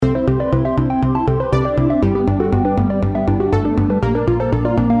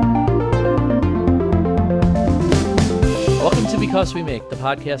Because We Make, the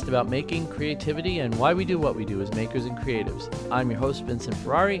podcast about making, creativity, and why we do what we do as makers and creatives. I'm your host, Vincent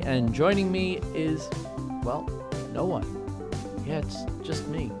Ferrari, and joining me is, well, no one. Yeah, it's just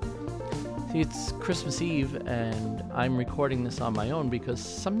me. See, it's Christmas Eve, and I'm recording this on my own because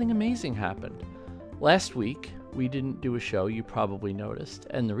something amazing happened. Last week, we didn't do a show, you probably noticed,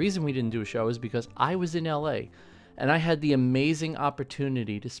 and the reason we didn't do a show is because I was in LA, and I had the amazing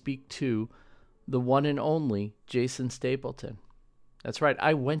opportunity to speak to the one and only Jason Stapleton. That's right,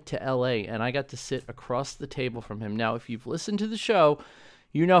 I went to LA and I got to sit across the table from him. Now, if you've listened to the show,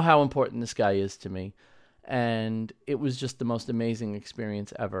 you know how important this guy is to me. And it was just the most amazing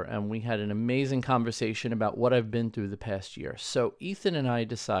experience ever. And we had an amazing conversation about what I've been through the past year. So Ethan and I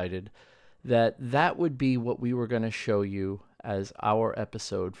decided that that would be what we were going to show you as our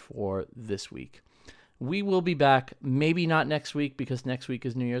episode for this week. We will be back, maybe not next week because next week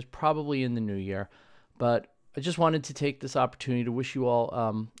is New Year's, probably in the new year. But I just wanted to take this opportunity to wish you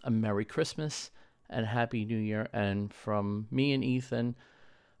all a Merry Christmas and a Happy New Year. And from me and Ethan,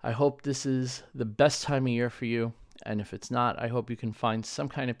 I hope this is the best time of year for you. And if it's not, I hope you can find some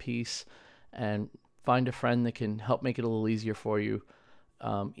kind of peace and find a friend that can help make it a little easier for you.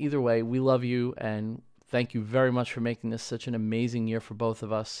 Either way, we love you and thank you very much for making this such an amazing year for both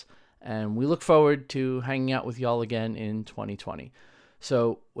of us. And we look forward to hanging out with y'all again in 2020.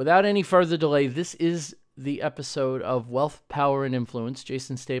 So without any further delay, this is the episode of Wealth, Power, and Influence,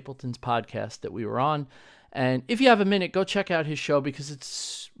 Jason Stapleton's podcast that we were on. And if you have a minute, go check out his show because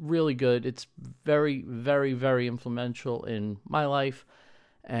it's really good. It's very, very, very influential in my life.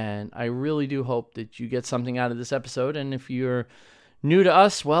 And I really do hope that you get something out of this episode. And if you're new to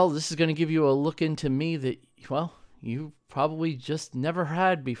us, well, this is going to give you a look into me that, well, you probably just never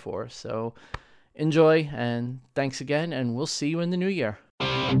had before. So enjoy and thanks again. And we'll see you in the new year.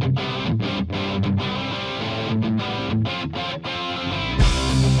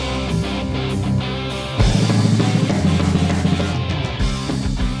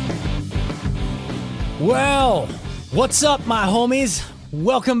 Well, what's up, my homies?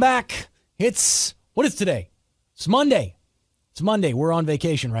 Welcome back. What is today? It's Monday. It's Monday. We're on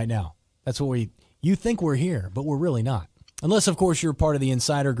vacation right now. That's what you think we're here, but we're really not. Unless, of course, you're part of the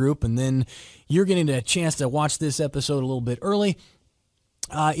Insider Group, and then you're getting a chance to watch this episode a little bit early.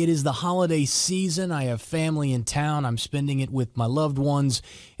 It is the holiday season. I have family in town. I'm spending it with my loved ones,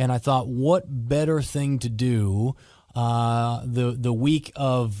 and I thought, what better thing to do the week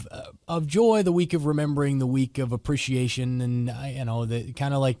of joy, the week of remembering, the week of appreciation, and the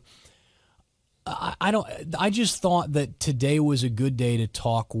kind of like I just thought that today was a good day to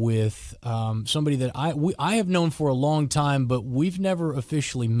talk with somebody that I have known for a long time, but we've never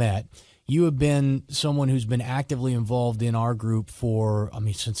officially met. You have been someone who's been actively involved in our group for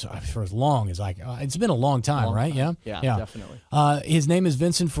as long as it's been a long time, right? Yeah, definitely. His name is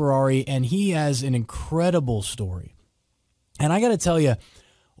Vincent Ferrari, and he has an incredible story. And I got to tell you,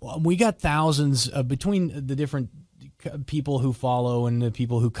 we got thousands between the different people who follow and the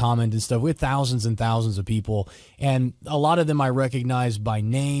people who comment and stuff. We have thousands and thousands of people, and a lot of them I recognize by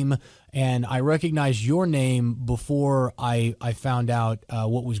name, and I recognized your name before I found out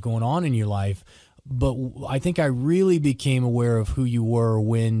what was going on in your life. But I think I really became aware of who you were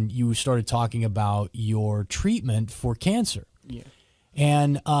when you started talking about your treatment for cancer. Yeah.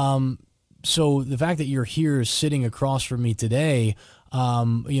 And so the fact that you're here sitting across from me today,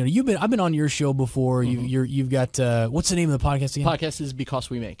 I've been on your show before. Mm-hmm. You've got what's the name of the podcast again? Podcast is Because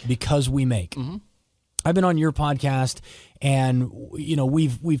We Make. Because We Make. Mm-hmm. I've been on your podcast, and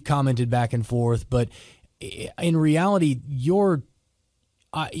we've commented back and forth, but in reality, you've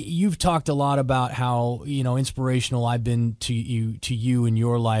talked a lot about how inspirational I've been to you in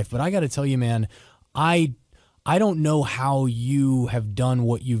your life. But I got to tell you, man, I don't know how you have done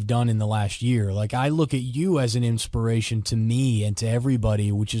what you've done in the last year. Like, I look at you as an inspiration to me and to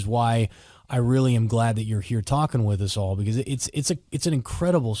everybody, which is why I really am glad that you're here talking with us all, because it's an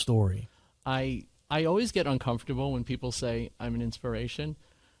incredible story. I always get uncomfortable when people say I'm an inspiration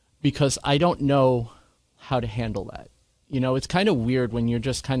because I don't know how to handle that. It's kind of weird when you're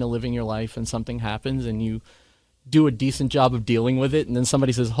just kind of living your life and something happens and you do a decent job of dealing with it, and then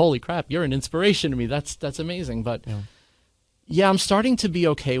somebody says, holy crap, you're an inspiration to me. That's amazing. But yeah, I'm starting to be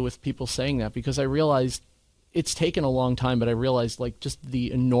okay with people saying that because I realized it's taken a long time, but I realized just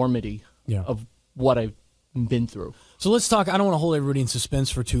the enormity of what I've been through. So let's talk. I don't want to hold everybody in suspense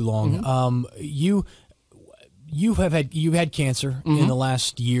for too long. Mm-hmm. You've had cancer in the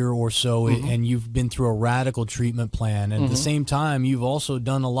last year or so, and you've been through a radical treatment plan. And at the same time, you've also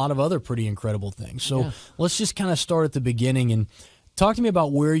done a lot of other pretty incredible things. So let's just kind of start at the beginning and talk to me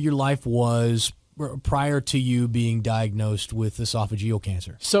about where your life was prior to you being diagnosed with esophageal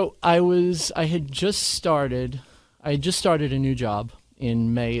cancer? So I had just started a new job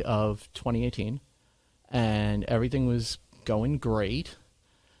in May of 2018, and everything was going great.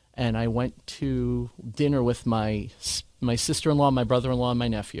 And I went to dinner with my sister-in-law, my brother-in-law, and my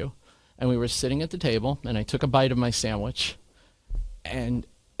nephew. And we were sitting at the table, and I took a bite of my sandwich, and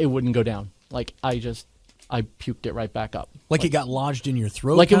it wouldn't go down. Like, I puked it right back up. Like it got lodged in your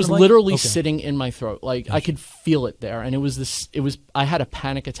throat? Like it was literally Okay. sitting in my throat. Like, I could feel it there. And I had a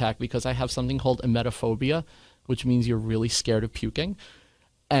panic attack because I have something called emetophobia, which means you're really scared of puking.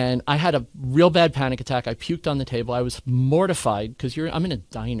 And I had a real bad panic attack. I puked on the table. I was mortified because I'm in a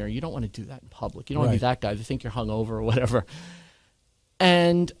diner. You don't want to do that in public. You don't want to be that guy. They think you're hungover or whatever.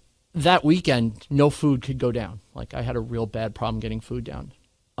 And that weekend, no food could go down. Like, I had a real bad problem getting food down.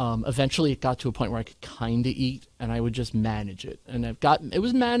 Eventually, it got to a point where I could kind of eat, and I would just manage it. And it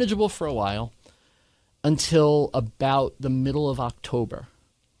was manageable for a while until about the middle of October.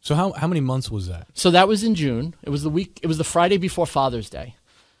 So how many months was that? So that was in June. It was the Friday before Father's Day.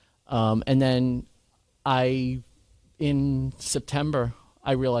 And then in September,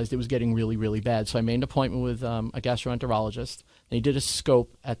 I realized it was getting really, really bad. So I made an appointment with a gastroenterologist. They did a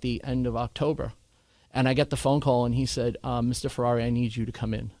scope at the end of October. And I get the phone call, and he said, Mr. Ferrari, I need you to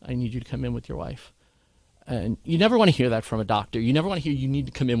come in. I need you to come in with your wife. And you never want to hear that from a doctor. You never want to hear you need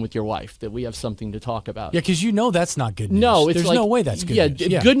to come in with your wife, that we have something to talk about. Yeah, because that's not good news. No, There's no way that's good news.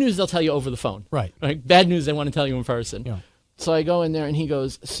 Yeah, good news they'll tell you over the phone. Right. Bad news they want to tell you in person. Yeah. So I go in there, and he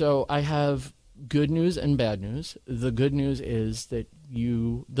goes, so I have good news and bad news. The good news is that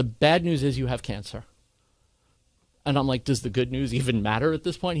the bad news is you have cancer. And I'm like, does the good news even matter at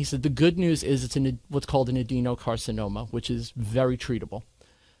this point? He said, the good news is it's what's called an adenocarcinoma, which is very treatable.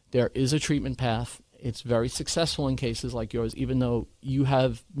 There is a treatment path. It's very successful in cases like yours, even though you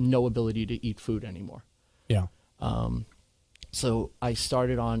have no ability to eat food anymore. Yeah. So I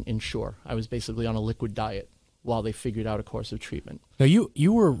started on Ensure. I was basically on a liquid diet while they figured out a course of treatment. Now you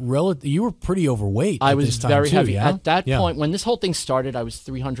were pretty overweight. I at was this time very too, heavy. Yeah? At that point, when this whole thing started, I was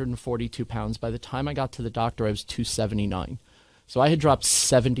 342 pounds. By the time I got to the doctor, I was 279. So I had dropped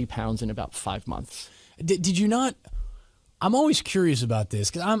 70 pounds in about 5 months. Did you not? I'm always curious about this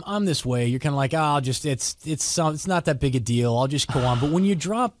because I'm this way. You're kind of like, it's not that big a deal. I'll just go on. But when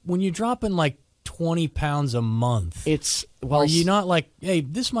you're dropping like 20 pounds a month, are you not like, hey,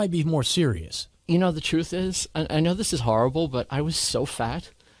 this might be more serious? You know, the truth is, I know this is horrible, but I was so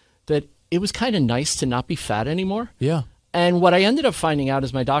fat that it was kind of nice to not be fat anymore. Yeah. And what I ended up finding out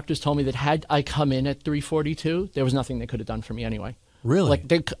is my doctors told me that had I come in at 342, there was nothing they could have done for me anyway. Really?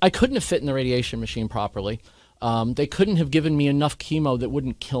 Like I couldn't have fit in the radiation machine properly. They couldn't have given me enough chemo that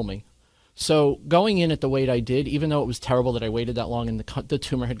wouldn't kill me. So going in at the weight I did, even though it was terrible that I waited that long and the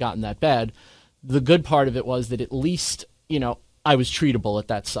tumor had gotten that bad, the good part of it was that at least, I was treatable at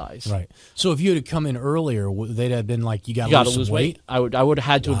that size. Right. So if you had come in earlier, they'd have been like, you got to lose weight? I would have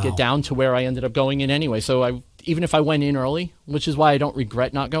had to get down to where I ended up going in anyway. So even if I went in early, which is why I don't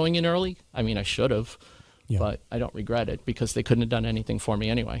regret not going in early. I mean, I should have, but I don't regret it because they couldn't have done anything for me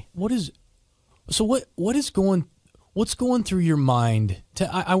anyway. What's going through your mind?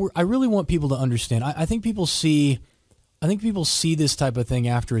 I really want people to understand. I think people see this type of thing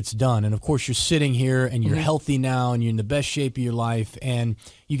after it's done. And of course, you're sitting here and you're healthy now and you're in the best shape of your life and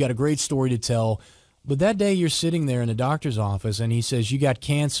you got a great story to tell. But that day you're sitting there in the doctor's office and he says, you got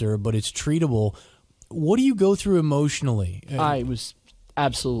cancer, but it's treatable. What do you go through emotionally? I was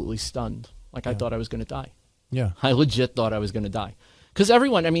absolutely stunned. I thought I was going to die. Yeah. I legit thought I was going to die. Because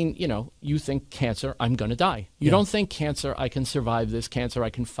everyone, you think cancer, I'm going to die. You don't think cancer, I can survive this. Cancer, I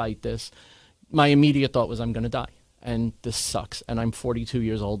can fight this. My immediate thought was I'm going to die. And this sucks. And I'm 42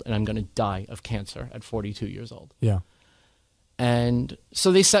 years old, and I'm going to die of cancer at 42 years old. Yeah. And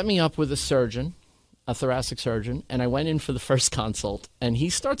so they set me up with a surgeon, a thoracic surgeon, and I went in for the first consult. And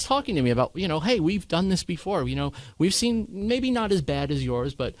he starts talking to me about, hey, we've done this before. We've seen maybe not as bad as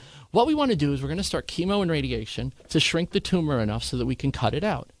yours, but what we want to do is we're going to start chemo and radiation to shrink the tumor enough so that we can cut it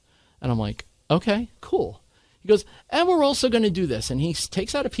out. And I'm like, okay, cool. He goes, and we're also going to do this. And he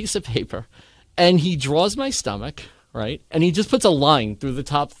takes out a piece of paper. And he draws my stomach, right? And he just puts a line through the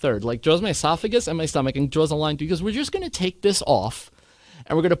top third, like draws my esophagus and my stomach and draws a line through. He goes, we're just going to take this off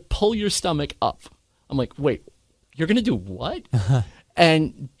and we're going to pull your stomach up. I'm like, wait, you're going to do what?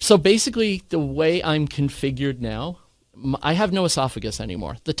 And so basically the way I'm configured now, I have no esophagus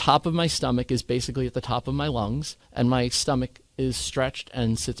anymore. The top of my stomach is basically at the top of my lungs and my stomach is stretched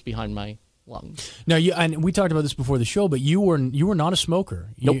and sits behind my lungs. Now, and we talked about this before the show, but you were not a smoker.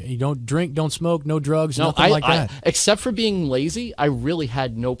 Nope. You don't drink, don't smoke, no drugs, No, nothing like that. Except for being lazy, I really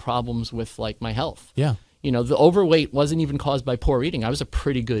had no problems with like my health. Yeah. You know, the overweight wasn't even caused by poor eating. I was a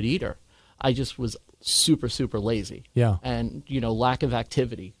pretty good eater. I just was super, super lazy. Yeah. And, you know, lack of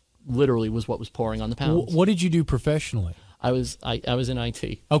activity literally was what was pouring on the pounds. What did you do professionally? I was in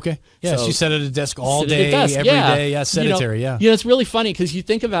IT. Okay. Yeah, so you sat at a desk all sit at a day, desk, every yeah. day. Yeah, sedentary, yeah. You know, it's really funny because you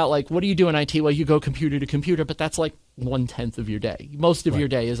think about, like, what do you do in IT? Well, you go computer to computer, but that's like 1/10 of your day. Most of your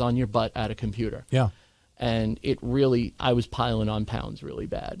day is on your butt at a computer. Yeah. And I was piling on pounds really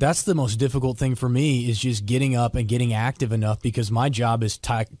bad. That's the most difficult thing for me is just getting up and getting active enough because my job is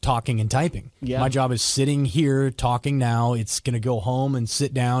talking and typing. Yeah. My job is sitting here talking now. It's going to go home and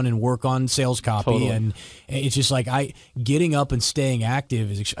sit down and work on sales copy. Totally. And it's just like getting up and staying active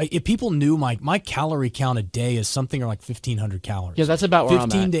is. If people knew my calorie count a day is something like 1,500 calories. Yeah, that's about where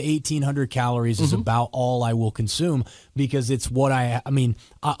I'm 15 at. to 1,800 calories is about all I will consume because it's what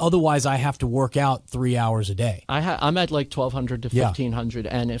otherwise I have to work out 3 hours a day. I'm at like 1,200 to 1,500,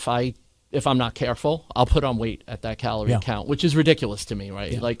 and if I'm not careful, I'll put on weight at that calorie count, which is ridiculous to me,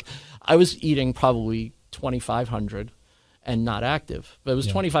 right? Yeah. Like I was eating probably 2,500 and not active, but it was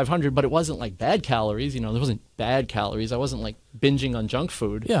 2,500, but it wasn't like bad calories. You know, there wasn't bad calories. I wasn't like binging on junk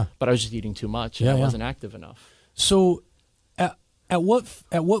food. Yeah. But I was just eating too much, and I wasn't active enough. So, at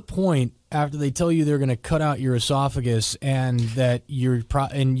what point after they tell you they're going to cut out your esophagus and that you're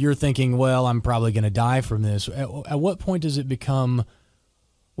thinking, well, I'm probably going to die from this? At what point does it become,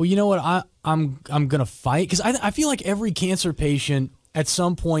 well, you know what, I'm going to fight? Because I feel like every cancer patient at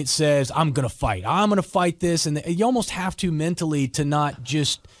some point says, I'm going to fight. I'm going to fight this, and you almost have to mentally to not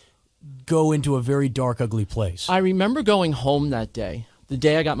just go into a very dark, ugly place. I remember going home that day, the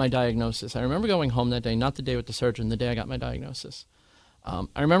day I got my diagnosis. I remember going home that day, not the day with the surgeon, the day I got my diagnosis.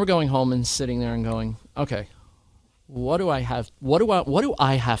 I remember going home and sitting there and going, okay, what do I have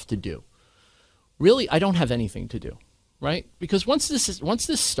to do? Really, I don't have anything to do, right? Because once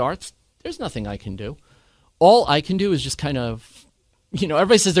this starts, there's nothing I can do. All I can do is just kind of, you know,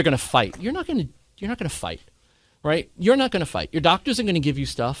 everybody says they're going to fight. You're not going to fight, right? You're not going to fight. Your doctors are going to give you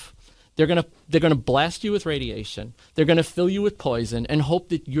stuff. They're going to blast you with radiation. They're going to fill you with poison and hope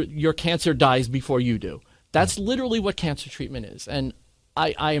that your cancer dies before you do. That's literally what cancer treatment is. And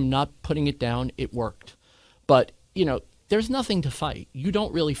I am not putting it down. It worked. But, you know, there's nothing to fight. You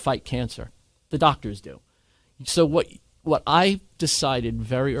don't really fight cancer. The doctors do. So what I decided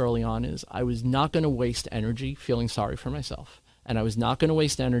very early on is I was not going to waste energy feeling sorry for myself. And I was not going to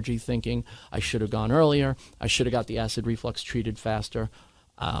waste energy thinking I should have gone earlier. I should have got the acid reflux treated faster.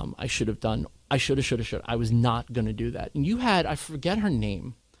 I should have. I was not going to do that. And I forget her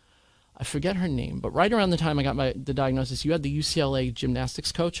name, but right around the time I got the diagnosis, you had the UCLA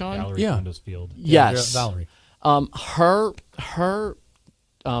gymnastics coach on. Valerie Condesfield. Yes. Valerie. Her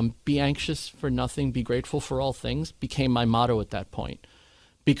be anxious for nothing, be grateful for all things became my motto at that point.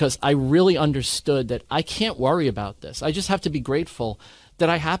 Because I really understood that I can't worry about this. I just have to be grateful that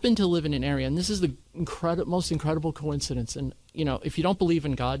I happen to live in an area, and this is the most incredible coincidence. And, you know, if you don't believe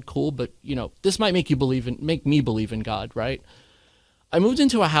in God, cool, but, you know, this might make me believe in God, right? I moved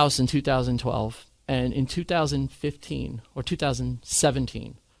into a house in 2012, and in 2015 or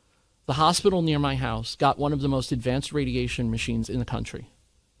 2017, the hospital near my house got one of the most advanced radiation machines in the country.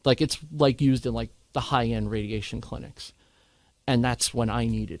 Like, it's like used in like the high-end radiation clinics. And that's when I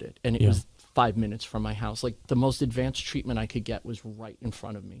needed it. And it was 5 minutes from my house. Like, the most advanced treatment I could get was right in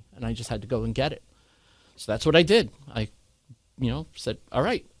front of me. And I just had to go and get it. So that's what I did. I, said, all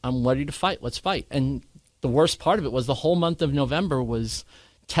right, I'm ready to fight. Let's fight. And the worst part of it was the whole month of November was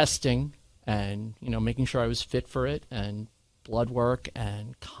testing and, making sure I was fit for it, and blood work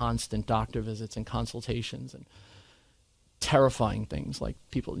and constant doctor visits and consultations and terrifying things like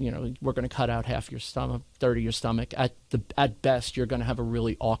people, we're going to cut out half your stomach, third of your stomach. At best, you're going to have a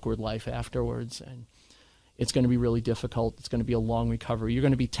really awkward life afterwards, and it's going to be really difficult. It's going to be a long recovery. You're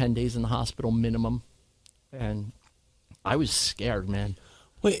going to be 10 days in the hospital minimum. And I was scared, man.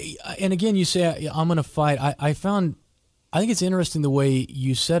 Wait, and again, you say, I'm going to fight. I think it's interesting the way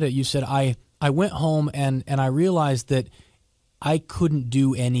you said it. You said, I went home and I realized that I couldn't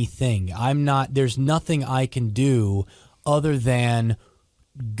do anything. There's nothing I can do other than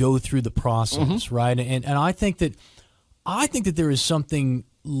go through the process, right? And I think that there is something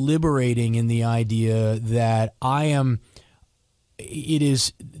liberating in the idea that I am.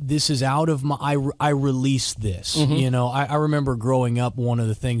 this is out of my, I release this. I remember growing up, one of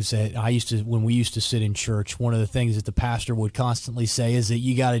the things that when we used to sit in church, one of the things that the pastor would constantly say is that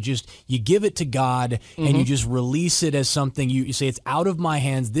you got to you give it to God and you just release it as something, you say, it's out of my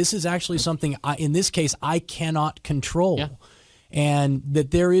hands. This is actually something, in this case, I cannot control. Yeah. And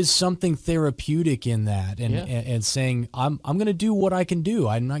that there is something therapeutic in that, and saying, I'm going to do what I can do.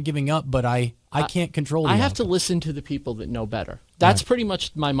 I'm not giving up, but I can't control the I have outcome. to listen to the people that know better. That's pretty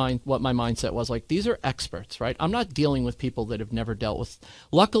much what my mindset was. Like, these are experts, right? I'm not dealing with people that have never dealt with.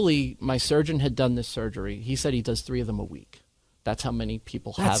 Luckily, my surgeon had done this surgery. He said he does 3 of them a week. That's how many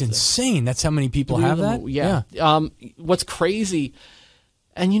people have this. That's insane. That's how many people 3 have of them that? Yeah. What's crazy,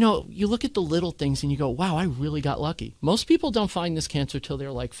 and you look at the little things and you go, wow, I really got lucky. Most people don't find this cancer till they're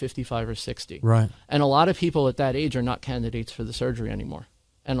like 55 or 60. Right. And a lot of people at that age are not candidates for the surgery anymore.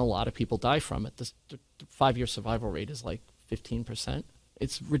 And a lot of people die from it. The 5-year survival rate is like 15%.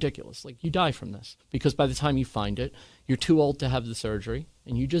 It's ridiculous. Like, you die from this because by the time you find it, you're too old to have the surgery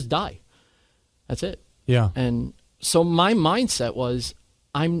and you just die. That's it. Yeah. And so my mindset was,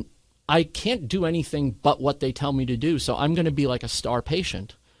 I can't do anything but what they tell me to do. So I'm going to be like a star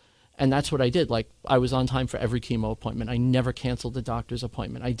patient. And that's what I did. Like, I was on time for every chemo appointment. I never canceled the doctor's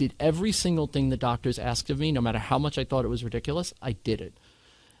appointment. I did every single thing the doctors asked of me, no matter how much I thought it was ridiculous. I did it.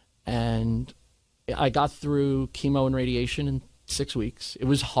 And I got through chemo and radiation in 6 weeks. It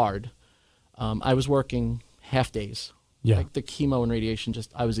was hard. I was working half days. Yeah. Like, the chemo and radiation,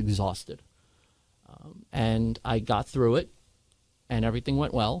 I was exhausted. And I got through it, and everything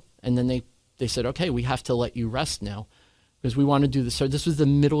went well. And then they said, okay, we have to let you rest now because we want to do this. So this was the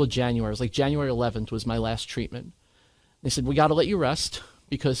middle of January. It was like January 11th was my last treatment. They said, we got to let you rest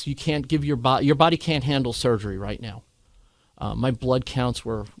because you can't give your body can't handle surgery right now. My blood counts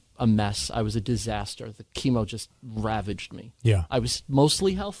were a mess. I was a disaster. The chemo just ravaged me. Yeah. I was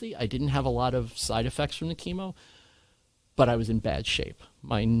mostly healthy. I didn't have a lot of side effects from the chemo, but I was in bad shape.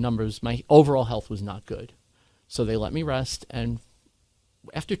 My overall health was not good. So they let me rest, and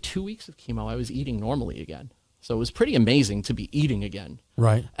after 2 weeks of chemo, I was eating normally again. So it was pretty amazing to be eating again.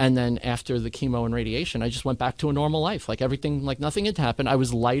 Right. And then after the chemo and radiation, I just went back to a normal life. Like, everything, like nothing had happened. I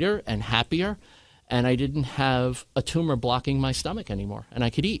was lighter and happier, and I didn't have a tumor blocking my stomach anymore. And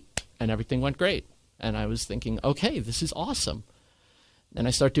I could eat, and everything went great. And I was thinking, okay, this is awesome. Then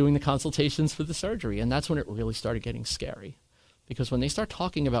I start doing the consultations for the surgery, and that's when it really started getting scary. Because when they start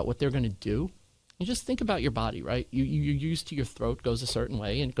talking about what they're going to do, you just think about your body, right? You're used to your throat goes a certain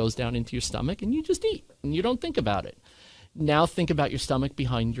way and it goes down into your stomach, and you just eat and you don't think about it. Now think about your stomach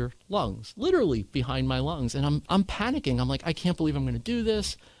behind your lungs, literally behind my lungs. And I'm panicking. I'm like, I can't believe I'm going to do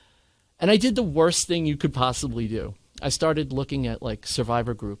this. And I did the worst thing you could possibly do. I started looking at like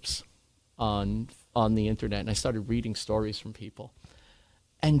survivor groups on the internet, and I started reading stories from people.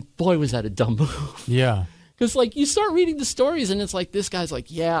 And boy, was that a dumb move. Yeah. Because, like, you start reading the stories, and it's like, this guy's like,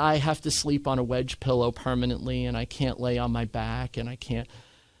 yeah, I have to sleep on a wedge pillow permanently, and I can't lay on my back, and I can't.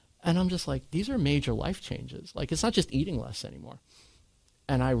 And I'm just like, these are major life changes. Like, it's not just eating less anymore.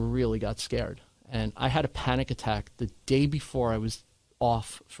 And I really got scared. And I had a panic attack the day before I was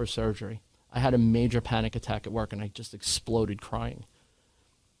off for surgery. I had a major panic attack at work, and I just exploded crying.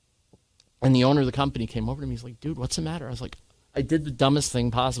 And the owner of the company came over to me. He's like, dude, what's the matter? I was like, I did the dumbest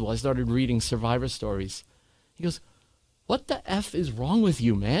thing possible. I started reading survivor stories. He goes, what the F is wrong with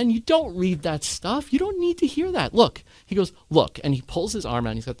you, man? You don't read that stuff. You don't need to hear that. Look. He goes, look. And he pulls his arm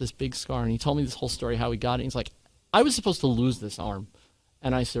out, and he's got this big scar, and he told me this whole story, how he got it. And he's like, I was supposed to lose this arm,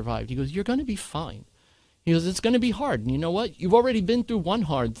 and I survived. He goes, you're going to be fine. He goes, it's going to be hard. And you know what? You've already been through one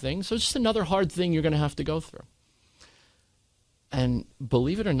hard thing, so it's just another hard thing you're going to have to go through. And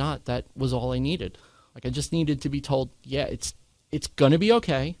believe it or not, that was all I needed. Like, I just needed to be told, yeah, it's going to be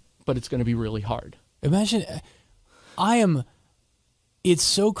okay, but it's going to be really hard. Imagine, it's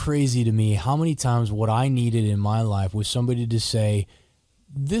so crazy to me how many times what I needed in my life was somebody to say,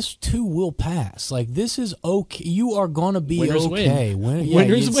 this too will pass. Like, this is okay. You are going to be Winners okay.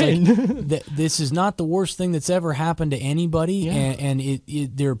 Winners win. Like, this is not the worst thing that's ever happened to anybody. Yeah. And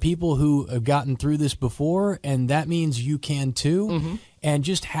there are people who have gotten through this before, and that means you can too. Mm-hmm. And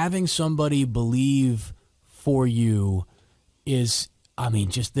just having somebody believe for you is, I mean,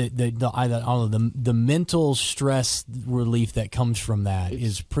 just the mental stress relief that comes from that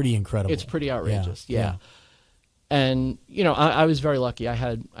is pretty incredible. It's pretty outrageous. Yeah. And, you know, I was very lucky. I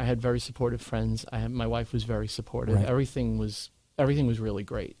had very supportive friends. My wife was very supportive. Right. Everything was really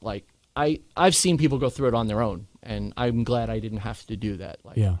great. Like, I've seen people go through it on their own, and I'm glad I didn't have to do that.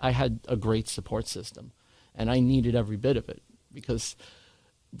 Like, I had a great support system, and I needed every bit of it because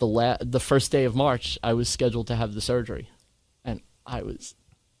the first day of March, I was scheduled to have the surgery. And I was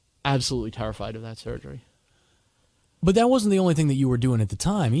absolutely terrified of that surgery. But that wasn't the only thing that you were doing at the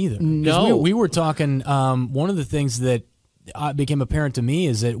time either. 'Cause No. we were talking. One of the things that became apparent to me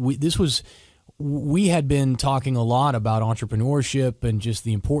is that we had been talking a lot about entrepreneurship and just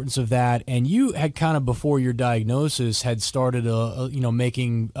the importance of that. And you had kind of before your diagnosis had started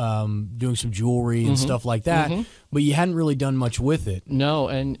making doing some jewelry and stuff like that, but you hadn't really done much with it. No,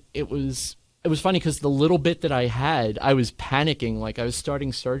 and it was funny because the little bit that I had, I was panicking. Like I was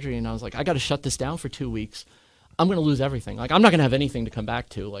starting surgery, and I was like, I got to shut this down for 2 weeks. I'm going to lose everything. Like I'm not going to have anything to come back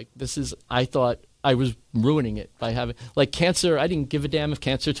to. Like I thought I was ruining it by having like cancer. I didn't give a damn if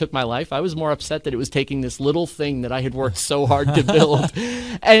cancer took my life. I was more upset that it was taking this little thing that I had worked so hard to build.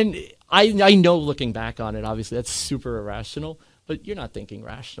 And I know looking back on it, obviously that's super irrational, but you're not thinking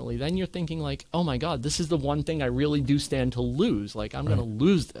rationally. Then you're thinking like, oh my God, this is the one thing I really do stand to lose. Like I'm going to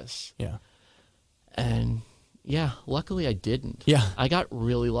lose this. Yeah. And yeah, luckily I didn't. Yeah. I got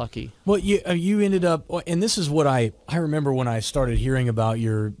really lucky. Well, you ended up, and this is what I remember when I started hearing about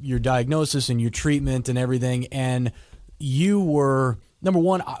your diagnosis and your treatment and everything, and you were, number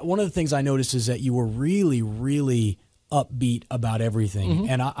one of the things I noticed is that you were really, really upbeat about everything.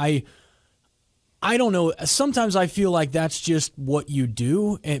 And I don't know, sometimes I feel like that's just what you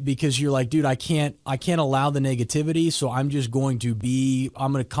do because you're like, dude, I can't allow the negativity, so I'm going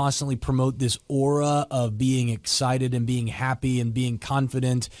to constantly promote this aura of being excited and being happy and being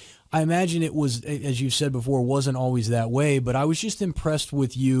confident. I imagine it was, as you said before, wasn't always that way, but I was just impressed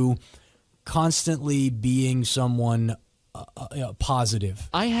with you constantly being someone positive.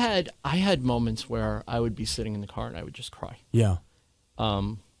 I had moments where I would be sitting in the car and I would just cry. Yeah.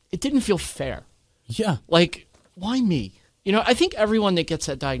 It didn't feel fair. Yeah. Like, why me? You know, I think everyone that gets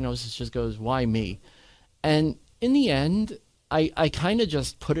that diagnosis just goes, why me? And in the end, I kind of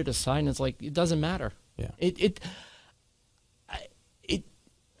just put it aside and it's like, it doesn't matter. Yeah.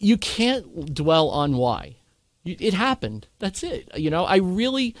 You can't dwell on why. It happened. That's it. You know, I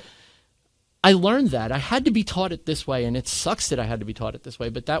learned that. I had to be taught it this way, and it sucks that I had to be taught it this way,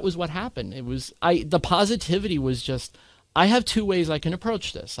 but that was what happened. The positivity was just, I have two ways I can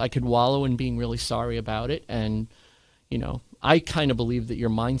approach this. I could wallow in being really sorry about it, and, you know, I kind of believe that your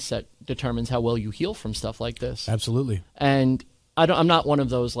mindset determines how well you heal from stuff like this. Absolutely. And I'm not one of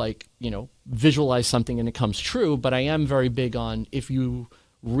those, like, you know, visualize something and it comes true, but I am very big on if you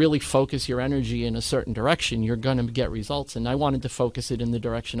really focus your energy in a certain direction, you're going to get results. And I wanted to focus it in the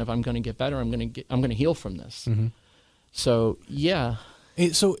direction of I'm going to get better. I'm going to heal from this. So, yeah.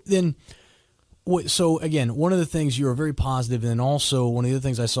 So then, so again, one of the things you were very positive, and also one of the other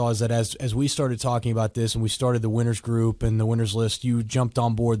things I saw is that as we started talking about this and we started the winners group and the winners list, you jumped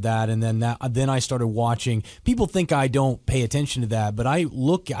on board that, and then I started watching. People think I don't pay attention to that, but I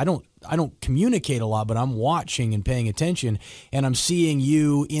don't communicate a lot, but I'm watching and paying attention, and I'm seeing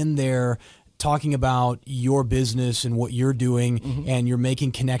you in there talking about your business and what you're doing, and you're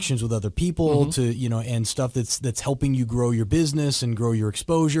making connections with other people to, you know, and stuff that's helping you grow your business and grow your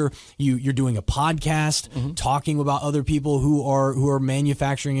exposure. You're doing a podcast talking about other people who are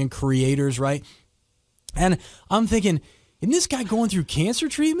manufacturing and creators, right? And I'm thinking, isn't this guy going through cancer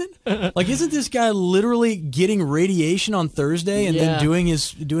treatment? Like, isn't this guy literally getting radiation on Thursday and then doing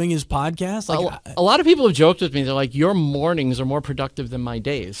his podcast? Like, a lot of people have joked with me. They're like, your mornings are more productive than my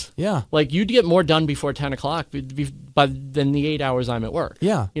days. Yeah. Like, you'd get more done before 10 o'clock than the 8 hours I'm at work.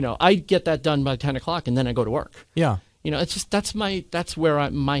 Yeah. You know, I get that done by 10 o'clock and then I go to work. Yeah. You know, it's just, that's where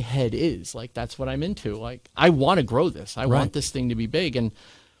my head is. Like, that's what I'm into. Like, I want to grow this. I want this thing to be big. And,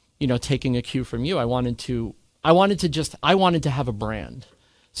 you know, taking a cue from you, I wanted to have a brand.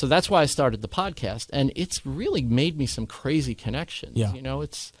 So that's why I started the podcast, and it's really made me some crazy connections. Yeah. You know,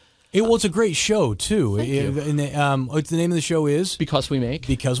 it's a great show too. What's the name of the show is? Because We Make.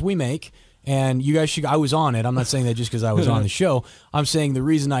 Because We Make. And you guys should, I was on it. I'm not saying that just because I was on the show. I'm saying the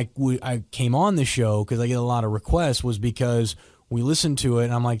reason I came on the show, because I get a lot of requests, was because we listened to it,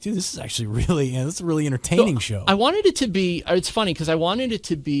 and I'm like, dude, this is actually really, this is a really entertaining show. I wanted it to be, it's funny, because I wanted it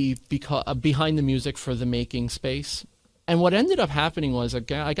to be behind the music for the making space. And what ended up happening was I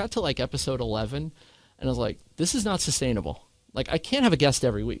got to like episode 11, and I was like, this is not sustainable. Like, I can't have a guest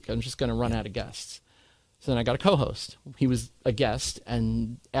every week. I'm just going to run out of guests. So then I got a co-host. He was a guest,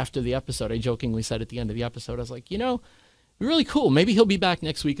 and after the episode, I jokingly said at the end of the episode, I was like, you know, really cool. Maybe he'll be back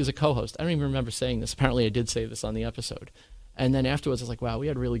next week as a co-host. I don't even remember saying this. Apparently I did say this on the episode. And then afterwards, I was like, wow, we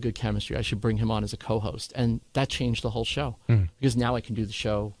had really good chemistry. I should bring him on as a co-host. And that changed the whole show. Because now I can do the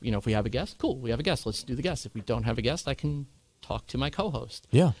show, you know, if we have a guest, cool, we have a guest, let's do the guest. If we don't have a guest, I can talk to my co-host.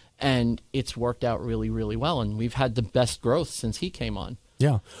 Yeah. And it's worked out really, really well. And we've had the best growth since he came on.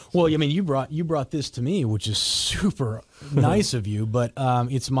 Yeah. Well, I mean, you brought this to me, which is super nice of you. But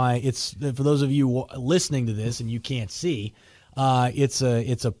it's for those of you listening to this and you can't see, it's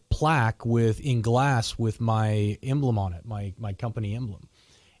a plaque in glass with my emblem on it, my company emblem.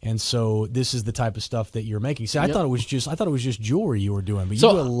 And so this is the type of stuff that you're making. See, I thought it was just jewelry you were doing, but you do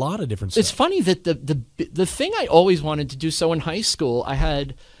a lot of different stuff. It's funny that the thing I always wanted to do. So in high school, I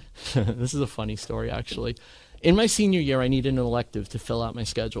had this is a funny story actually. In my senior year, I needed an elective to fill out my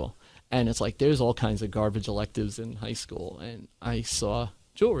schedule, and it's like there's all kinds of garbage electives in high school, and I saw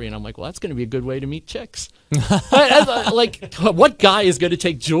jewelry, and I'm like, well, that's going to be a good way to meet chicks. Like, what guy is going to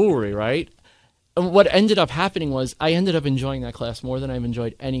take jewelry, right? And what ended up happening was I ended up enjoying that class more than I've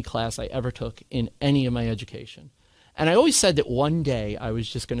enjoyed any class I ever took in any of my education. And I always said that one day I was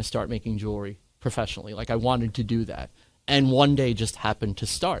just going to start making jewelry professionally. Like, I wanted to do that. And one day just happened to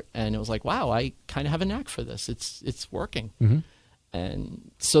start. And it was like, wow, I kind of have a knack for this. It's working. Mm-hmm.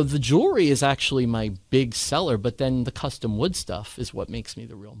 And so the jewelry is actually my big seller, but then the custom wood stuff is what makes me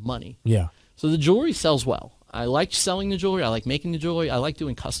the real money. Yeah. So the jewelry sells well. I like selling the jewelry. I like making the jewelry. I like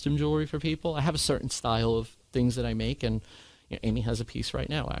doing custom jewelry for people. I have a certain style of things that I make, and Amy has a piece right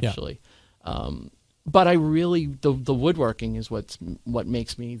now, actually. Yeah. But I really, the woodworking is what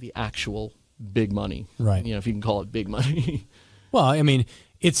makes me the actual big money. Right. If you can call it big money. Well, I mean,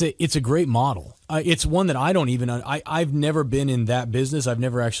 it's a great model. It's one that I don't even. I've never been in that business. I've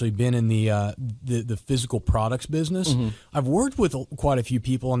never actually been in the physical products business. Mm-hmm. I've worked with quite a few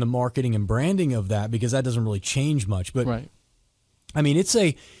people on the marketing and branding of that because that doesn't really change much. But right. I mean, it's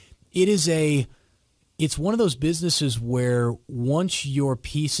one of those businesses where once your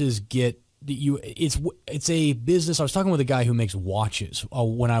pieces get it's a business. I was talking with a guy who makes watches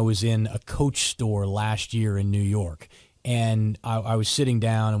when I was in a Coach store last year in New York. And I was sitting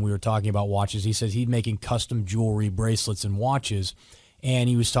down and we were talking about watches. He says he's making custom jewelry, bracelets, and watches. And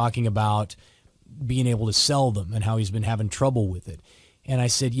he was talking about being able to sell them and how he's been having trouble with it. And I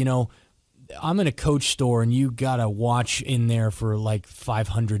said, I'm in a Coach store and you got a watch in there for like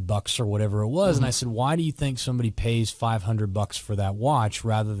 $500 or whatever it was. Mm-hmm. And I said, why do you think somebody pays $500 for that watch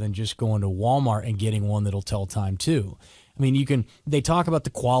rather than just going to Walmart and getting one that'll tell time too? I mean, they talk about the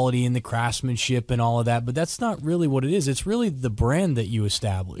quality and the craftsmanship and all of that, but that's not really what it is. It's really the brand that you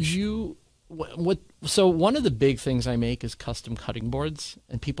establish. So one of the big things I make is custom cutting boards,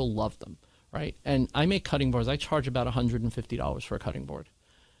 and people love them, right? And I make cutting boards. I charge about $150 for a cutting board.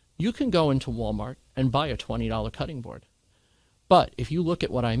 You can go into Walmart and buy a $20 cutting board. But if you look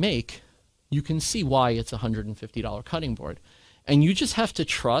at what I make, you can see why it's a $150 cutting board. And you just have to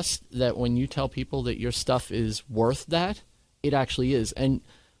trust that when you tell people that your stuff is worth that, it actually is. And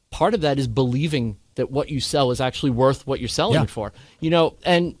part of that is believing that what you sell is actually worth what you're selling it for.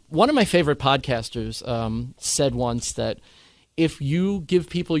 And one of my favorite podcasters said once that if you give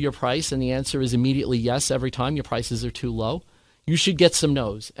people your price and the answer is immediately yes every time, your prices are too low, you should get some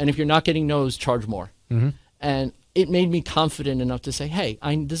no's. And if you're not getting no's, charge more. Mm-hmm. And it made me confident enough to say, hey,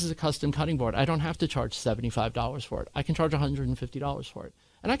 this is a custom cutting board. I don't have to charge $75 for it. I can charge $150 for it.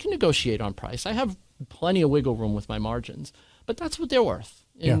 And I can negotiate on price. I have plenty of wiggle room with my margins. But that's what they're worth.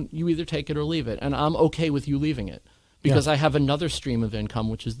 And you either take it or leave it. And I'm okay with you leaving it because I have another stream of income,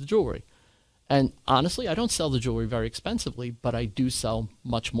 which is the jewelry. And honestly, I don't sell the jewelry very expensively, but I do sell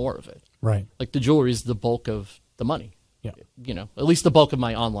much more of it. Right. Like the jewelry is the bulk of the money. Yeah. At least the bulk of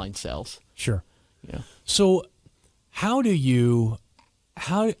my online sales. Sure. Yeah. So how do you,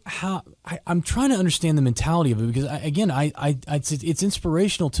 I'm trying to understand the mentality of it because it's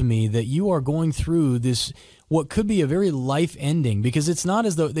inspirational to me that you are going through this, what could be a very life ending, because it's not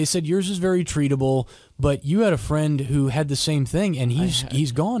as though they said yours is very treatable, but you had a friend who had the same thing and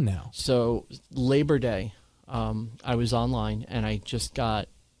he's gone now. So Labor Day, I was online and I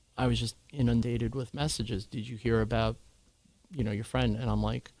was just inundated with messages. Did you hear about, your friend? And I'm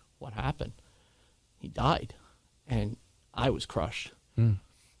like, what happened? He died. And I was crushed.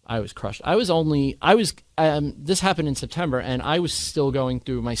 I was crushed. This happened in September, and I was still going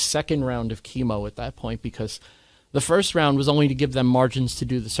through my second round of chemo at that point because the first round was only to give them margins to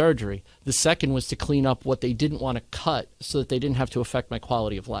do the surgery. The second was to clean up what they didn't want to cut so that they didn't have to affect my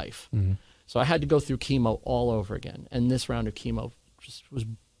quality of life. Mm-hmm. So I had to go through chemo all over again. And this round of chemo just was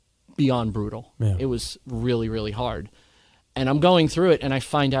beyond brutal. Yeah. It was really, really hard. And I'm going through it, and I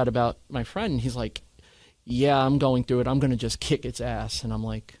find out about my friend, and he's like, yeah, I'm going through it. I'm going to just kick its ass. And I'm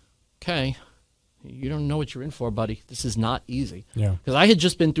like, okay, you don't know what you're in for, buddy. This is not easy. Yeah. Because I had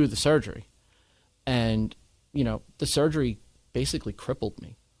just been through the surgery. And, the surgery basically crippled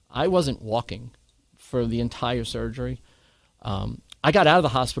me. I wasn't walking for the entire surgery. I got out of the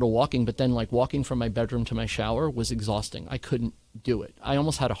hospital walking, but then like walking from my bedroom to my shower was exhausting. I couldn't do it. I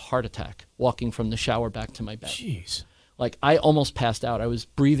almost had a heart attack walking from the shower back to my bed. Jeez. Like I almost passed out. I was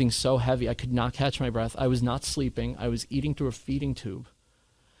breathing so heavy. I could not catch my breath. I was not sleeping. I was eating through a feeding tube.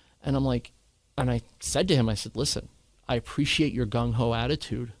 And I'm like, and I said to him, I said, listen, I appreciate your gung-ho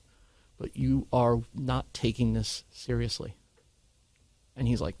attitude, but you are not taking this seriously. And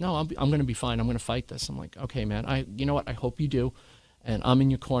he's like, no, I'm going to be fine. I'm going to fight this. I'm like, okay, man, you know what? I hope you do. And I'm in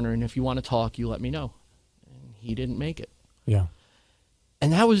your corner. And if you want to talk, you let me know. And he didn't make it. Yeah.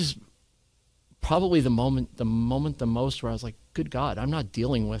 And that was probably the moment the most where I was like, good God, I'm not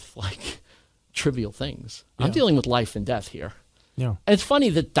dealing with like trivial things. Yeah. I'm dealing with life and death here. Yeah. And it's funny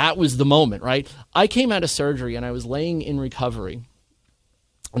that was the moment, right? I came out of surgery and I was laying in recovery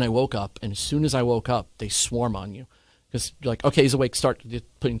and I woke up, and as soon as I woke up, they swarm on you. Because you're like, okay, he's awake, start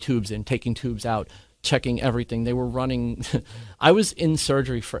putting tubes in, taking tubes out, checking everything. They were running. I was in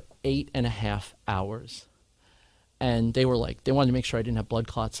surgery for 8.5 hours. And they were like, they wanted to make sure I didn't have blood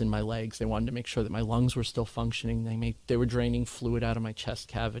clots in my legs. They wanted to make sure that my lungs were still functioning. They were draining fluid out of my chest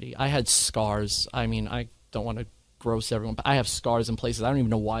cavity. I had scars. I mean, I don't want to gross everyone, but I have scars in places. I don't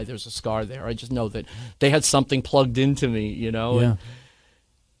even know why there's a scar there. I just know that they had something plugged into me, you know? Yeah.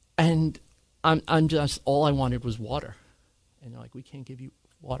 And I'm just, all I wanted was water. And they're like, we can't give you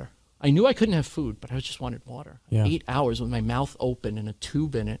water. I knew I couldn't have food, but I just wanted water. Yeah. 8 hours with my mouth open and a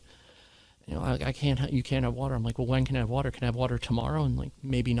tube in it. You know, you can't have water. I'm like, well, when can I have water? Can I have water tomorrow? And like,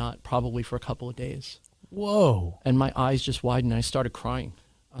 maybe not, probably for a couple of days. Whoa. And my eyes just widened and I started crying.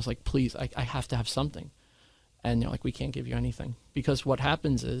 I was like, please, I have to have something. And they're like, we can't give you anything. Because what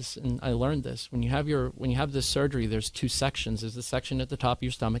happens is, and I learned this, when you have this surgery, there's two sections. There's the section at the top of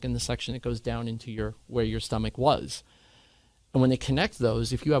your stomach and the section that goes down into where your stomach was. And when they connect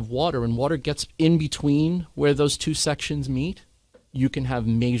those, if you have water and water gets in between where those two sections meet, you can have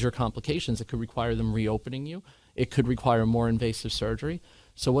major complications. It could require them reopening you. It could require more invasive surgery.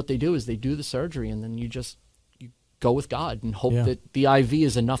 So what they do is they do the surgery and then you go with God and hope that the IV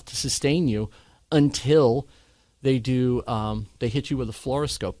is enough to sustain you until they hit you with a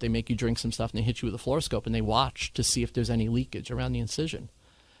fluoroscope. They make you drink some stuff and they hit you with a fluoroscope and they watch to see if there's any leakage around the incision.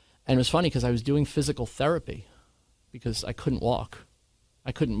 And it was funny because I was doing physical therapy because I couldn't walk.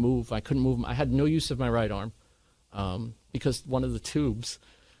 I couldn't move. I had no use of my right arm because one of the tubes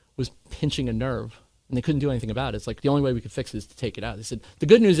was pinching a nerve and they couldn't do anything about it. It's like the only way we could fix it is to take it out. They said, the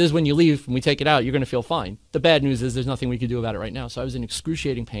good news is when you leave and we take it out, you're going to feel fine. The bad news is there's nothing we can do about it right now. So I was in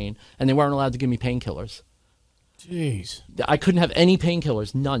excruciating pain and they weren't allowed to give me painkillers. Jeez. I couldn't have any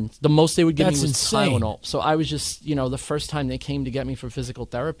painkillers, none. The most they would give me was insane. Tylenol. So I was just, the first time they came to get me for physical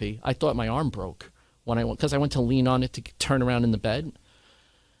therapy, I thought my arm broke because I went to lean on it to turn around in the bed.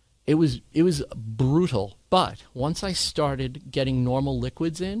 It was brutal. But once I started getting normal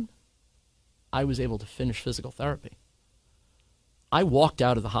liquids in, I was able to finish physical therapy. I walked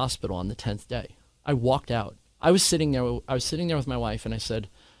out of the hospital on the 10th day. I walked out. I was sitting there with my wife and I said,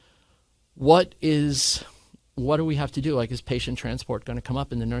 what do we have to do? Like, is patient transport going to come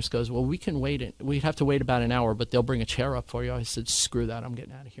up? And the nurse goes, well, we can wait. We'd have to wait about an hour, but they'll bring a chair up for you. I said, screw that. I'm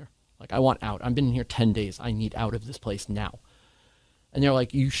getting out of here. Like, I want out. I've been in here 10 days. I need out of this place now. And they're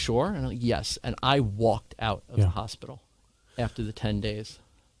like, you sure? And I'm like, yes. And I walked out of the hospital after the 10 days.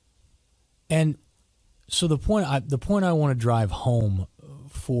 And so the point I want to drive home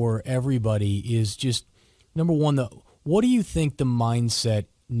for everybody is just, number one, what do you think the mindset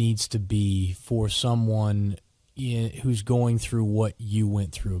needs to be for someone who's going through what you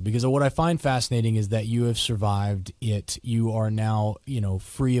went through? Because what I find fascinating is that you have survived it. You are now,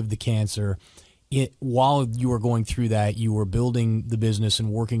 free of the cancer. While you were going through that, you were building the business and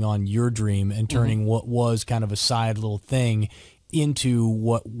working on your dream and turning what was kind of a side little thing into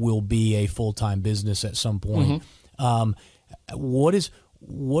what will be a full-time business at some point. What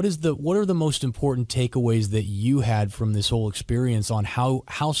are the most important takeaways that you had from this whole experience on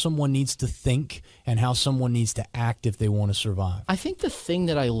how someone needs to think and how someone needs to act if they want to survive? I think the thing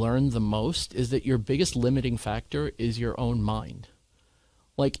that I learned the most is that your biggest limiting factor is your own mind.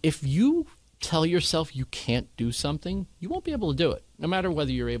 Like, if you tell yourself you can't do something, you won't be able to do it, no matter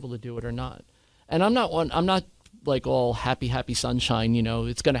whether you're able to do it or not. And I'm not like all happy sunshine,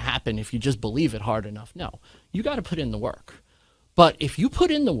 it's going to happen if you just believe it hard enough. No, you got to put in the work. But if you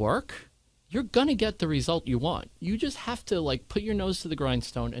put in the work, you're going to get the result you want. You just have to put your nose to the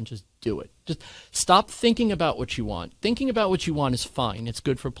grindstone and just do it. Just stop thinking about what you want. Thinking about what you want is fine. It's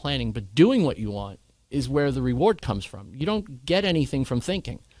good for planning. But doing what you want is where the reward comes from. You don't get anything from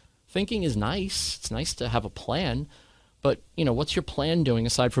thinking. Thinking is nice. It's nice to have a plan. But, what's your plan doing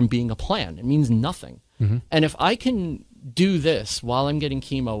aside from being a plan? It means nothing. And if I can do this while I'm getting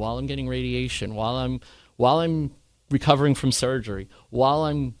chemo, while I'm getting radiation, while I'm recovering from surgery, while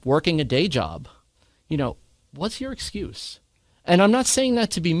I'm working a day job, what's your excuse? And I'm not saying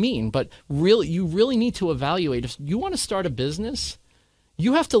that to be mean, but you really need to evaluate. If you want to start a business,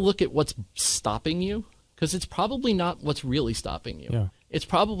 you have to look at what's stopping you, because it's probably not what's really stopping you. Yeah. It's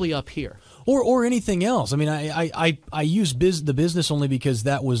probably up here. Or anything else. I mean, I use the business only because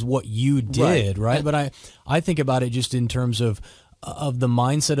that was what you did, right? But I think about it just in terms of the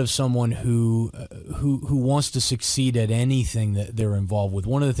mindset of someone who wants to succeed at anything that they're involved with.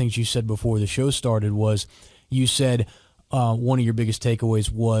 One of the things you said before the show started was, you said one of your biggest takeaways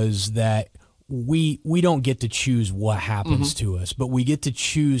was that we don't get to choose what happens to us, but we get to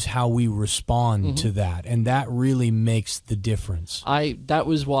choose how we respond to that, and that really makes the difference. That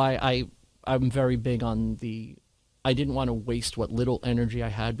was why I'm very big on I didn't want to waste what little energy I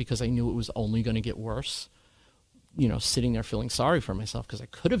had, because I knew it was only going to get worse. Sitting there feeling sorry for myself, because I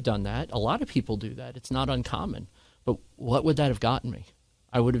could have done that. A lot of people do that. It's not uncommon. But what would that have gotten me?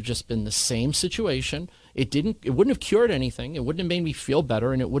 I would have just been the same situation. It wouldn't have cured anything. It wouldn't have made me feel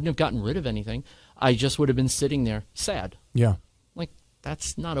better, and it wouldn't have gotten rid of anything. I just would have been sitting there sad. Yeah. Like,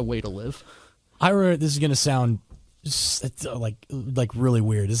 that's not a way to live. I remember, this is going to sound like really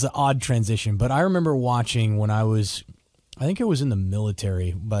weird. This is an odd transition, but I remember watching when I think it was in the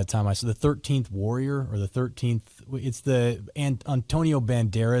military by the time I saw the 13th Warrior, or the 13th. It's the Antonio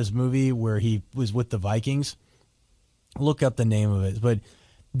Banderas movie where he was with the Vikings. Look up the name of it. But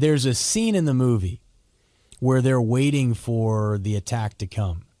there's a scene in the movie where they're waiting for the attack to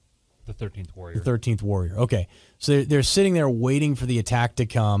come. The 13th Warrior. The 13th Warrior. Okay. So they're sitting there waiting for the attack to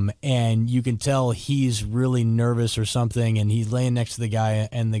come, and you can tell he's really nervous or something, and he's laying next to the guy,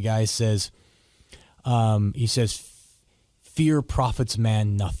 and the guy says, "Fear profits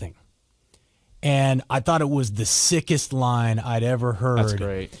man nothing." And I thought it was the sickest line I'd ever heard. That's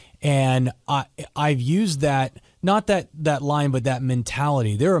great. And I've used that, not that line, but that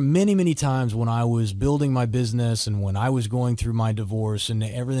mentality. There are many, many times when I was building my business and when I was going through my divorce and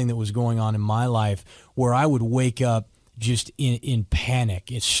everything that was going on in my life, where I would wake up just in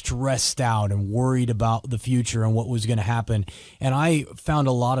panic, stressed out and worried about the future and what was going to happen. And I found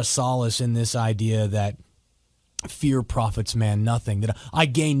a lot of solace in this idea that fear profits man nothing, that I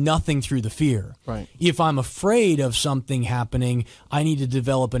gain nothing through the fear. Right. If I'm afraid of something happening, I need to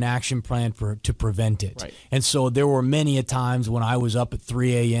develop an action plan to prevent it. Right. And so there were many a times when I was up at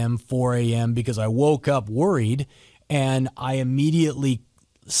 3 a.m., 4 a.m. because I woke up worried, and I immediately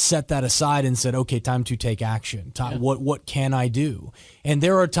set that aside and said, okay, time to take action. What can I do? And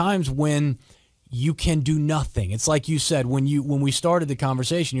there are times when you can do nothing. It's like you said when we started the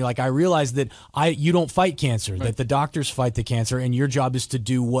conversation, you're like, I realized that you don't fight cancer, right, that the doctors fight the cancer, and your job is to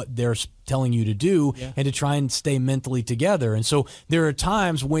do what they're telling you to do, and to try and stay mentally together. And so there are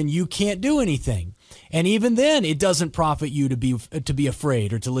times when you can't do anything. And even then, it doesn't profit you to be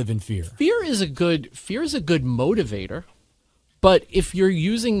afraid or to live in fear. Fear is a good motivator, but if you're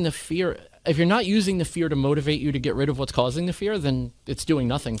using the fear, if you're not using the fear to motivate you to get rid of what's causing the fear, then it's doing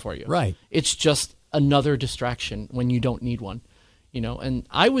nothing for you. Right. It's just another distraction when you don't need one, And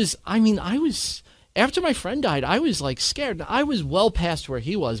I was after my friend died, I was like scared. I was well past where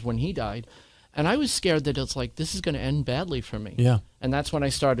he was when he died, and I was scared that it's like, this is going to end badly for me. Yeah. And that's when I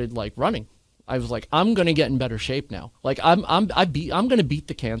started like running. I was like, I'm going to get in better shape now. Like I'm going to beat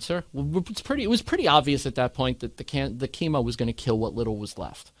the cancer. It was pretty obvious at that point that the chemo was going to kill what little was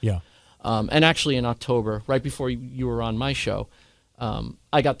left. Yeah. And actually in October, right before you were on my show,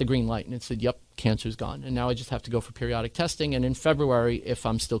 I got the green light, and it said, yep, cancer's gone. And now I just have to go for periodic testing. And in February, if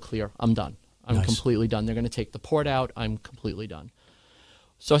I'm still clear, I'm done. I'm completely done. They're going to take the port out. I'm completely done.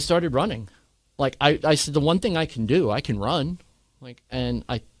 So I started running. Like I said, the one thing I can do, I can run. And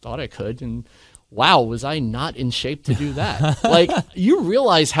I thought I could. And wow, was I not in shape to do that? Like, you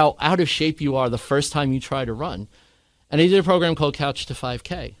realize how out of shape you are the first time you try to run. And I did a program called Couch to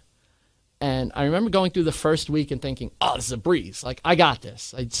 5K. And I remember going through the first week and thinking, oh, this is a breeze. Like, I got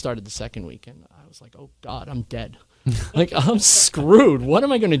this. I started the second week, and I was like, oh, God, I'm dead. Like, I'm screwed. What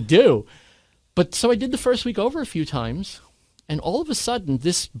am I going to do? But so I did the first week over a few times, and all of a sudden,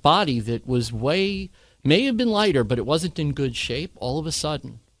 this body that was may have been lighter, but it wasn't in good shape, all of a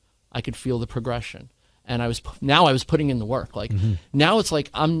sudden, I could feel the progression. And I was putting in the work. Like, now it's like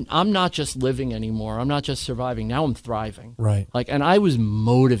I'm not just living anymore. I'm not just surviving. Now I'm thriving. Right. Like, and I was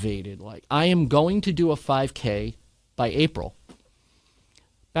motivated. Like, I am going to do a 5K by April.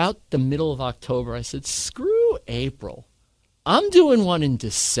 About the middle of October, I said, screw April. I'm doing one in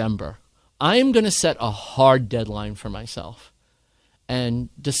December. I am going to set a hard deadline for myself. And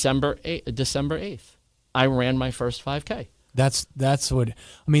December 8th, I ran my first 5K. That's what I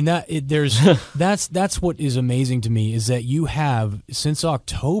mean. That's what is amazing to me is that you have since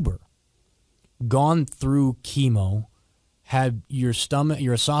October gone through chemo, had your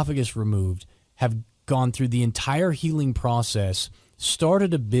esophagus removed, have gone through the entire healing process,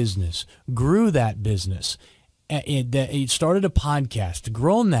 started a business, grew that business, started a podcast,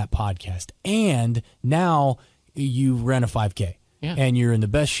 grown that podcast, and now you ran a 5K, and you're in the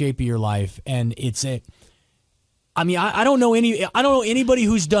best shape of your life, and I mean, I don't know anybody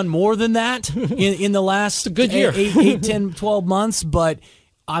who's done more than that in the last a good year. 8, 10, 12 months, but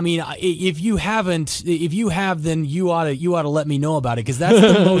I mean, if you have, then you ought to let me know about it, because that's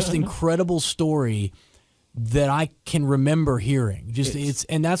the most incredible story that I can remember hearing.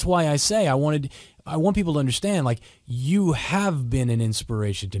 And that's why I say I want people to understand, like, you have been an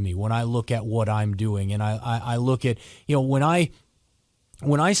inspiration to me when I look at what I'm doing, and I look at, when I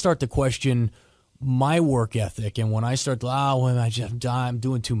start to question my work ethic, and when I start to, I'm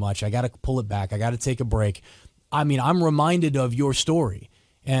doing too much, I got to pull it back, I got to take a break. I mean, I'm reminded of your story,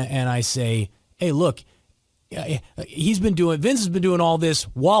 and I say, hey, look, Vince has been doing all this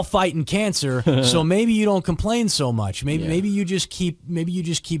while fighting cancer, so maybe you don't complain so much. Maybe you just keep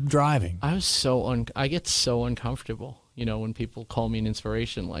driving. I get so uncomfortable, when people call me an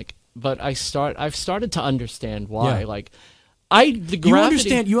inspiration, but I've started to understand why,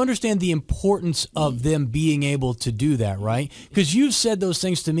 You understand the importance of them being able to do that, right? Because you've said those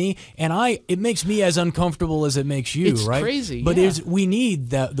things to me, and it makes me as uncomfortable as it makes you, it's right? It's crazy, but we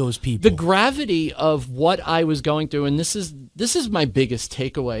need those people. The gravity of what I was going through, and this is my biggest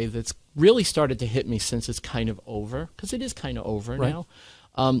takeaway that's really started to hit me since it's kind of over, because it is kind of over now.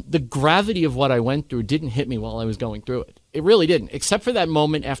 The gravity of what I went through didn't hit me while I was going through it. It really didn't, except for that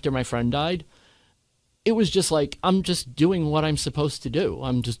moment after my friend died. It was just like, I'm just doing what I'm supposed to do.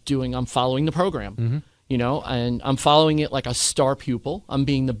 I'm following the program, and I'm following it like a star pupil. I'm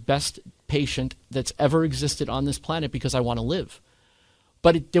being the best patient that's ever existed on this planet because I want to live.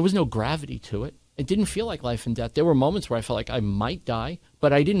 But there was no gravity to it. It didn't feel like life and death. There were moments where I felt like I might die,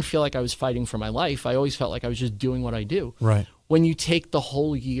 but I didn't feel like I was fighting for my life. I always felt like I was just doing what I do. Right. When you take the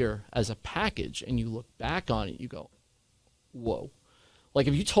whole year as a package and you look back on it, you go, whoa. Like,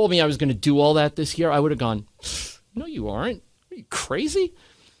 if you told me I was going to do all that this year, I would have gone, no, you aren't. Are you crazy?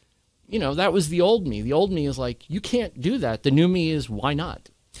 That was the old me. The old me is like, you can't do that. The new me is, why not?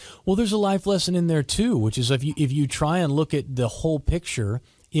 Well, there's a life lesson in there, too, which is if you try and look at the whole picture,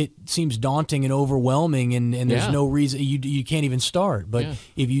 it seems daunting and overwhelming, and there's no reason you can't even start. But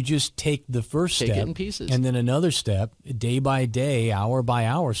if you just take the first step, it in pieces, and then another step, day by day, hour by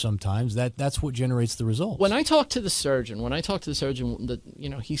hour, sometimes that's what generates the results. When I talked to the surgeon,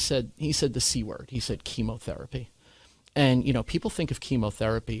 he said the C word. He said chemotherapy, and people think of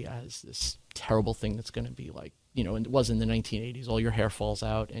chemotherapy as this terrible thing that's going to be like, and it was in the 1980s. All your hair falls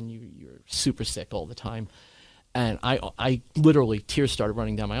out, and you're super sick all the time. And I literally, tears started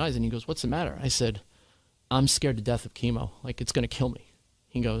running down my eyes, and he goes, what's the matter? I said, I'm scared to death of chemo. Like, it's going to kill me.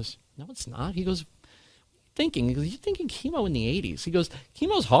 He goes, no, it's not. He goes, thinking? He goes, you're thinking chemo in the 80s. He goes,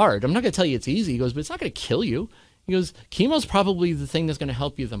 chemo's hard. I'm not going to tell you it's easy. He goes, but it's not going to kill you. He goes, chemo's probably the thing that's going to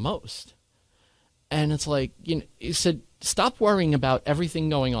help you the most. And it's like, he said, stop worrying about everything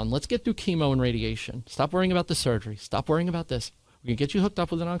going on. Let's get through chemo and radiation. Stop worrying about the surgery. Stop worrying about this. We're going to get you hooked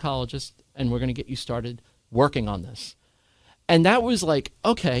up with an oncologist, and we're going to get you started working on this. And that was like,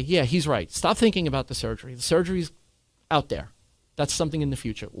 okay, yeah, he's right. Stop thinking about the surgery. The surgery's out there. That's something in the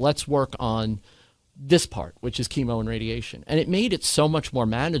future. Let's work on this part, which is chemo and radiation. And it made it so much more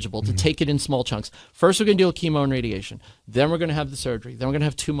manageable to take it in small chunks. First, we're going to deal with chemo and radiation. Then we're going to have the surgery. Then we're going to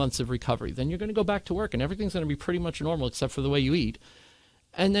have 2 months of recovery. Then you're going to go back to work, and everything's going to be pretty much normal except for the way you eat.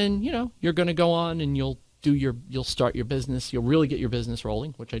 And then, you're going to go on and you'll start your business. You'll really get your business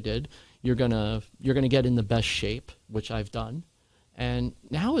rolling, which I did. You're gonna get in the best shape, which I've done. And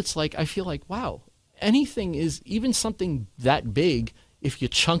now it's like, I feel like, wow, anything is, even something that big, if you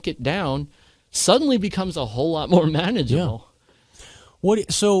chunk it down, suddenly becomes a whole lot more manageable. Yeah.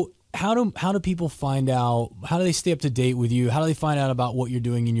 So how do people find out? How do they stay up to date with you? How do they find out about what you're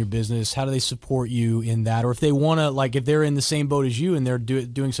doing in your business? How do they support you in that? Or if they want to, like, if they're in the same boat as you and they're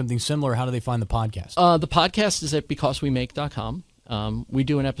doing something similar, how do they find the podcast? The podcast is at becausewemake.com. We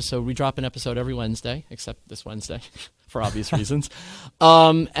drop an episode every Wednesday, except this Wednesday, for obvious reasons.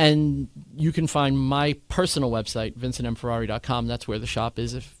 And you can find my personal website, vincentmferrari.com. That's where the shop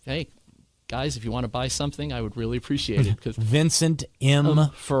is. Guys, if you want to buy something, I would really appreciate it.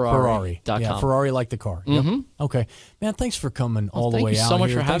 VincentMFerrari.com. Yeah, Ferrari like the car. Yep. Mm-hmm. Okay. Man, thanks for coming all the way out here. Thank you so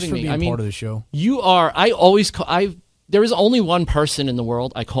much for having me. Being part of the show. You are, there is only one person in the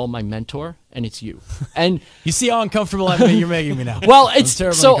world I call my mentor, and it's you. And You see how uncomfortable you're making me now. well, I'm it's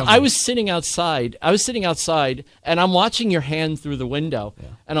terribly so uncomfortable. I was sitting outside, and I'm watching your hand through the window,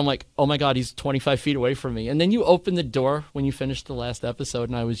 and I'm like, oh my God, he's 25 feet away from me. And then you open the door when you finished the last episode,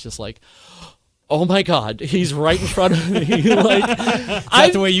 and I was just like, oh my God, he's right in front of me. Like, Is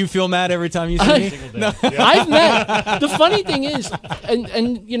that the way you feel mad every time you see me? No. I've met. The funny thing is,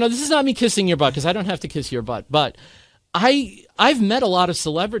 and you know, this is not me kissing your butt because I don't have to kiss your butt, but I've met a lot of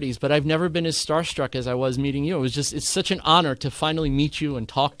celebrities, but I've never been as starstruck as I was meeting you. It's such an honor to finally meet you and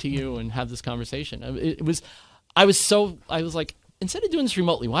talk to you and have this conversation. I was like, instead of doing this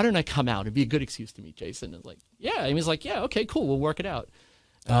remotely, why don't I come out? It'd be a good excuse to meet Jason. And like, yeah, and he was like, yeah, okay, cool, we'll work it out.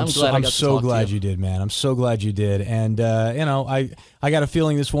 I'm so glad you did, man. I'm so glad you did. And, you know, I got a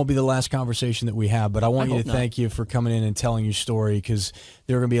feeling this won't be the last conversation that we have, but I want you to thank you for coming in and telling your story, because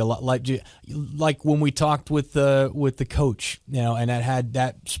there are going to be a lot like when we talked with the coach, you know, and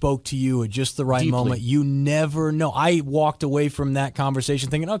that spoke to you at just the right moment. You never know. I walked away from that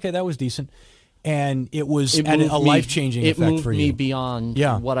conversation thinking, okay, that was decent. And it had a life-changing effect for you. It moved me beyond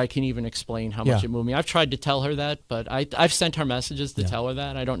what I can even explain how much it moved me. I've tried to tell her that, but I've sent her messages to tell her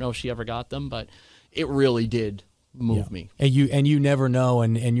that. I don't know if she ever got them, but it really did move me. And you never know,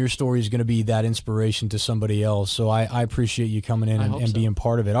 and your story is going to be that inspiration to somebody else. So I appreciate you coming in and being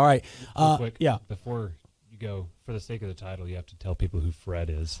part of it. All right. Real quick, before you go, for the sake of the title, you have to tell people who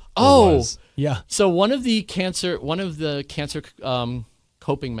Fred is. Yeah. So one of the cancer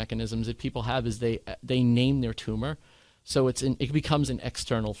coping mechanisms that people have is they name their tumor, so it becomes an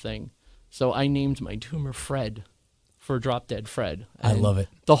external thing. So I named my tumor Fred for Drop Dead Fred. I love it.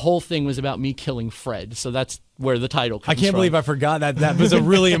 The whole thing was about me killing Fred, so that's where the title comes from. I can't believe I forgot that. That was a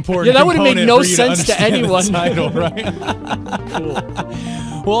really important. Yeah, that would have made no sense to anyone. Title, right? Cool.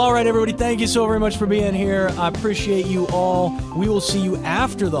 Well, all right, everybody, thank you so very much for being here. I appreciate you all. We will see you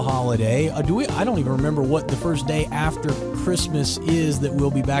after the holiday. I don't even remember what the first day after Christmas is that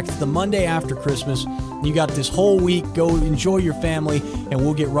we'll be back. It's the Monday after Christmas. You got this whole week. Go enjoy your family, and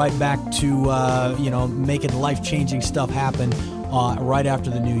we'll get right back to making life-changing stuff happen right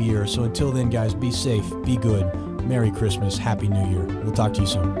after the new year. So until then, guys, be safe, be good. Merry Christmas, Happy New Year. We'll talk to you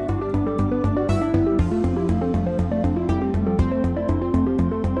soon.